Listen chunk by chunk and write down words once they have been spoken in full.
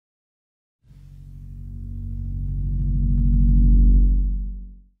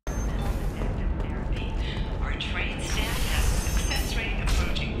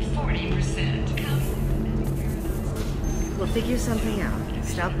something out.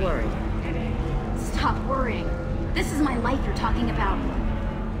 Stop worrying. Stop worrying. This is my life you're talking about.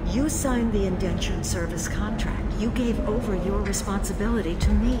 You signed the indentured service contract. You gave over your responsibility to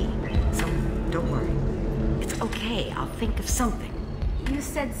me. So, don't worry. It's okay, I'll think of something. You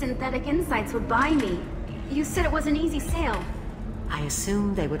said Synthetic Insights would buy me. You said it was an easy sale. I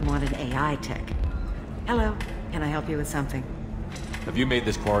assumed they would want an AI tech. Hello, can I help you with something? Have you made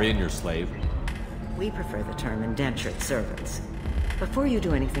this quarian your slave? We prefer the term indentured servants. Before you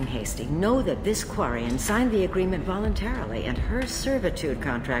do anything hasty, know that this quarian signed the agreement voluntarily, and her servitude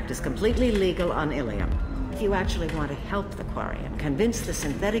contract is completely legal on Illium. If you actually want to help the quarian, convince the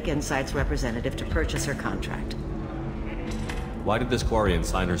Synthetic Insights representative to purchase her contract. Why did this quarian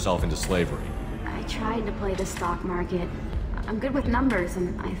sign herself into slavery? I tried to play the stock market. I'm good with numbers,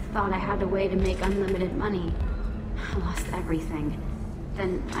 and I thought I had a way to make unlimited money. I lost everything.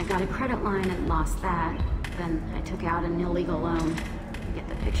 Then I got a credit line and lost that. Then I took out an illegal loan. You get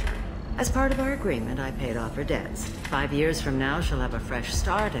the picture. As part of our agreement, I paid off her debts. 5 years from now, she'll have a fresh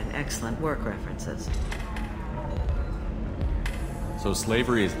start and excellent work references. So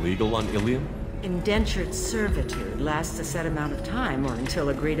slavery is legal on Illium? Indentured servitude lasts a set amount of time or until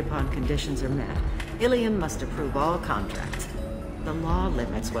agreed-upon conditions are met. Illium must approve all contracts. The law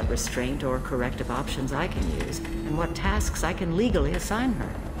limits what restraint or corrective options I can use, and what tasks I can legally assign her.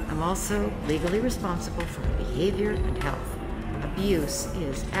 I'm also legally responsible for her behavior and health. Abuse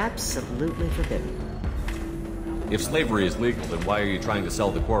is absolutely forbidden. If slavery is legal, then why are you trying to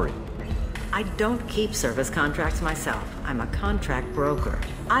sell the quarian? I don't keep service contracts myself. I'm a contract broker.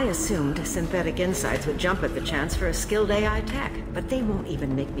 I assumed Synthetic Insights would jump at the chance for a skilled AI tech, but they won't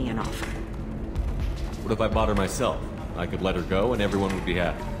even make me an offer. What if I bought her myself? I could let her go and everyone would be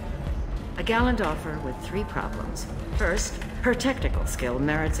happy. A gallant offer with 3 problems. First, her technical skill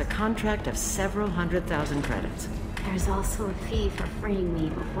merits a contract of several 100,000 credits. There's also a fee for freeing me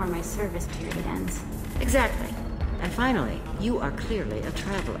before my service period ends. Exactly. And finally, you are clearly a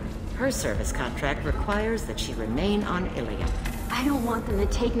traveler. Her service contract requires that she remain on Illium. I don't want them to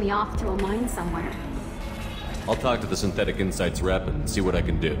take me off to a mine somewhere. I'll talk to the Synthetic Insights rep and see what I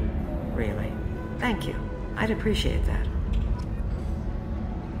can do. Really? Thank you. I'd appreciate that.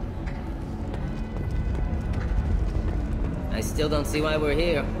 I still don't see why we're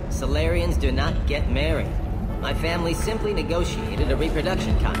here. Solarians do not get married. My family simply negotiated a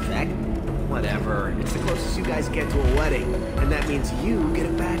reproduction contract. Whatever. It's the closest you guys get to a wedding, and that means you get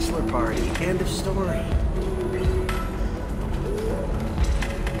a bachelor party. End of story.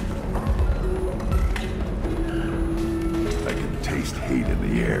 I can taste hate in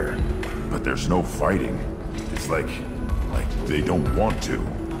the air, but there's no fighting. It's like they don't want to.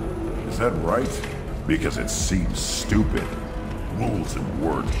 Is that right? Because it seems stupid. Rules and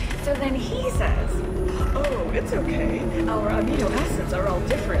words. So then he says, oh, it's okay. Our amino acids are all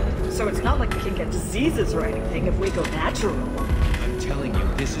different, so it's not like we can get diseases or anything if we go natural. I'm telling you,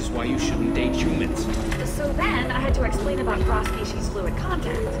 this is why you shouldn't date humans. So then I had to explain about cross-species fluid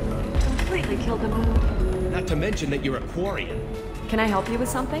contact. Completely killed the mood. Not to mention that you're a quarian. Can I help you with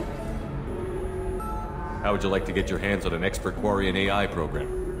something? How would you like to get your hands on an expert quarian AI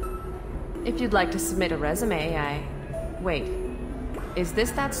program? If you'd like to submit a resume, Wait. Is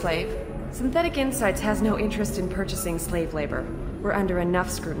this that slave? Synthetic Insights has no interest in purchasing slave labor. We're under enough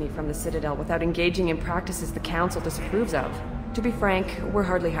scrutiny from the Citadel without engaging in practices the Council disapproves of. To be frank, we're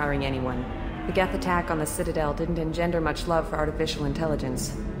hardly hiring anyone. The geth attack on the Citadel didn't engender much love for artificial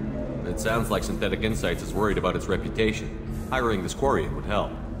intelligence. It sounds like Synthetic Insights is worried about its reputation. Hiring this quarian would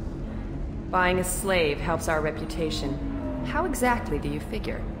help. Buying a slave helps our reputation. How exactly do you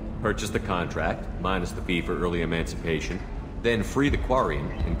figure? Purchase the contract, minus the fee for early emancipation, then free the quarian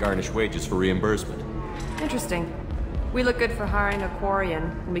and garnish wages for reimbursement. Interesting. We look good for hiring a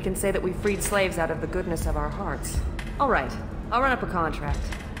quarian, and we can say that we freed slaves out of the goodness of our hearts. All right, I'll run up a contract.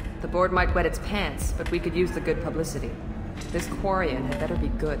 The board might wet its pants, but we could use the good publicity. This quarian had better be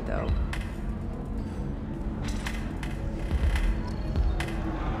good, though.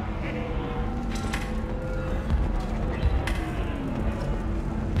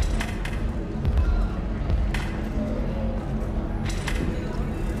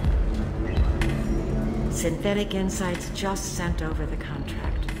 Synthetic Insights just sent over the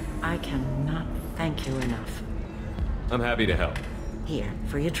contract. I cannot thank you enough. I'm happy to help. Here,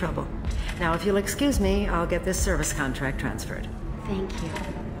 for your trouble. Now, if you'll excuse me, I'll get this service contract transferred. Thank you.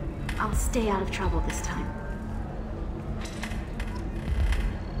 I'll stay out of trouble this time.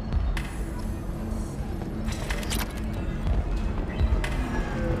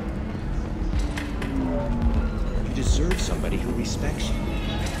 You deserve somebody who respects you.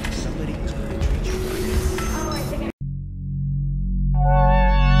 Somebody who's